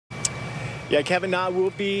Yeah, Kevin Na will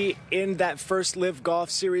be in that first LIV Golf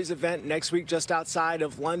Series event next week just outside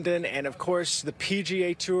of London. And, of course, the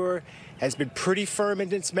PGA Tour has been pretty firm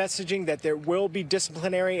in its messaging that there will be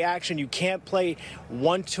disciplinary action. You can't play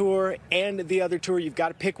one tour and the other tour. You've got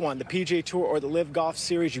to pick one, the PGA Tour or the LIV Golf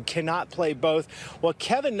Series. You cannot play both. Well,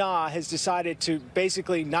 Kevin Na has decided to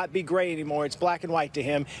basically not be gray anymore. It's black and white to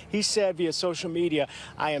him. He said via social media,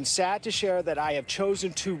 "I am sad to share that I have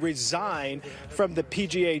chosen to resign from the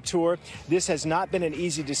PGA Tour. This has not been an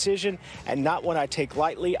easy decision and not one I take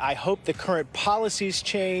lightly. I hope the current policies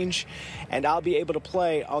change and I'll be able to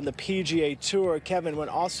play on the PGA Tour." Kevin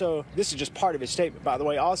went also, this is just part of his statement, by the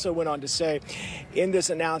way, also went on to say in this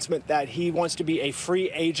announcement that he wants to be a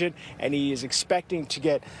free agent and he is expecting to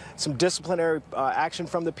get some disciplinary action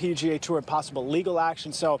from the PGA Tour and possible legal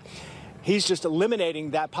action. So he's just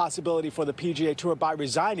eliminating that possibility for the PGA Tour by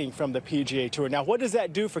resigning from the PGA Tour. Now, what does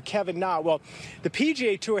that do for Kevin Na? Well, the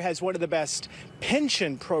PGA Tour has one of the best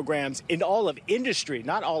pension programs in all of industry,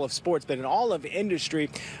 not all of sports, but in all of industry.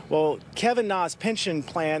 Well, Kevin Na's pension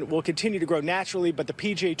plan will continue to grow naturally, but the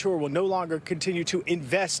PGA Tour will no longer continue to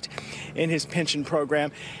invest in his pension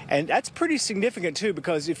program. And that's pretty significant, too,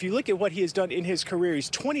 because if you look at what he has done in his career, he's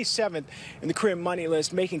 27th in the career money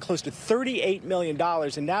list, making close to $38 million.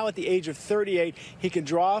 And now at the age of 38, he can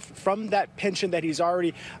draw from that pension that he's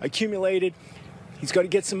already accumulated. He's going to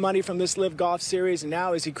get some money from this LIV Golf Series, and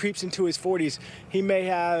now as he creeps into his 40s, he may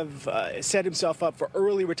have set himself up for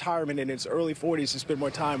early retirement in his early 40s to spend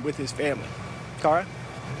more time with his family. Cara?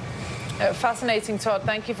 Fascinating, Todd.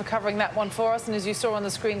 Thank you for covering that one for us. And as you saw on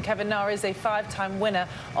the screen, Kevin Na is a 5-time winner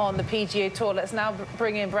on the PGA Tour. Let's now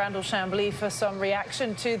bring in Brandel Chambly for some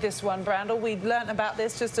reaction to this one. Brandel, we learnt about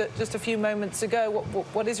this just a few moments ago.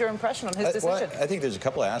 What is your impression on his decision? Well, I think there's a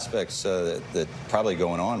couple of aspects that probably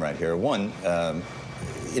going on right here. One,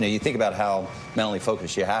 you think about how mentally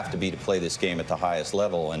focused you have to be to play this game at the highest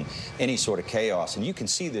level and any sort of chaos. And you can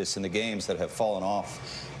see this in the games that have fallen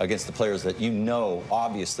off against the players that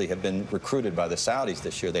obviously have been recruited by the Saudis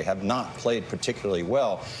this year. They have not played particularly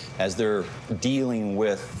well as they're dealing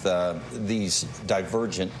with these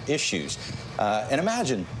divergent issues. And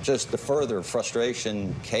imagine just the further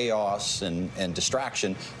frustration, chaos, and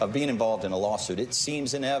distraction of being involved in a lawsuit. It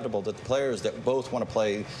seems inevitable that the players that both want to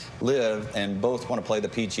play LIV and both want to play the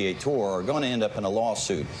PGA Tour are going to end up in a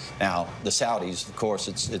lawsuit. Now, the Saudis, of course,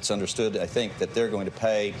 it's understood, I think, that they're going to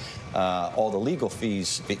pay all the legal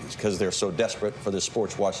fees because they're so desperate for this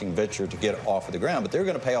sports washing venture to get off of the ground. But they're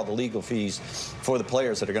going to pay all the legal fees for the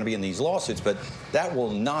players that are going to be in these lawsuits. But that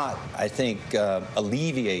will not, I think,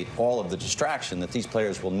 alleviate all of the distraction that these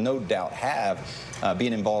players will no doubt have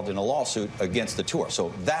being involved in a lawsuit against the tour.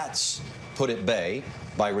 So that's put at bay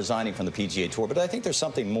by resigning from the PGA Tour. But I think there's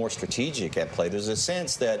something more strategic at play. There's a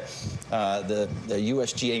sense that the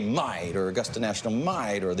USGA might, or Augusta National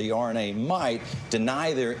might, or the RNA might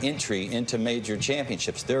deny their entry into major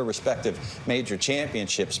championships, their respective major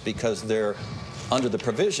championships, because they're under the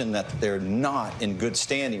provision that they're not in good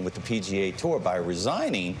standing with the PGA Tour. By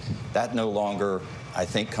resigning, that no longer, I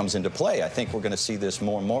think, comes into play. I think we're going to see this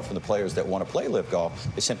more and more from the players that want to play LIV Golf.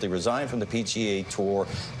 They simply resign from the PGA Tour.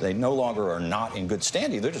 They no longer are not in good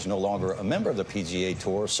standing. They're just no longer a member of the PGA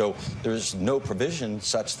Tour. So there's no provision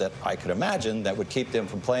such that I could imagine that would keep them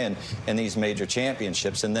from playing in these major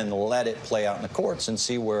championships, and then let it play out in the courts and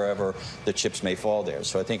see wherever the chips may fall there.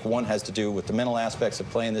 So I think one has to do with the mental aspects of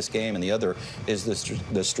playing this game, and the other is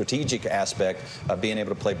the strategic aspect of being able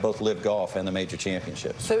to play both LIV Golf and the major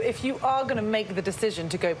championships. So if you are going to make the decision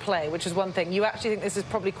to go play, which is one thing, you actually think this is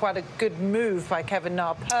probably quite a good move by Kevin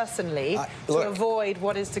Na personally to avoid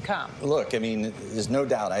what is to come? Look, I mean, there's no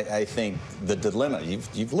doubt. I think the dilemma,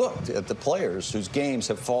 you've looked at the players whose games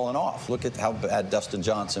have fallen off. Look at how bad Dustin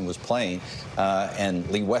Johnson was playing, and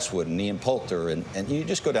Lee Westwood and Ian Poulter, and you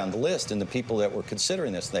just go down the list, and the people that were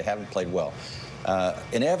considering this, they haven't played well.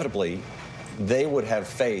 Inevitably, they would have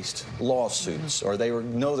faced lawsuits, or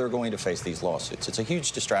they're going to face these lawsuits. It's a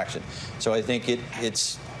huge distraction. So I think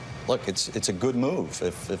it's a good move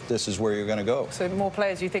if this is where you're going to go. So more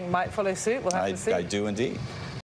players you think might follow suit? We'll have to see. I do indeed.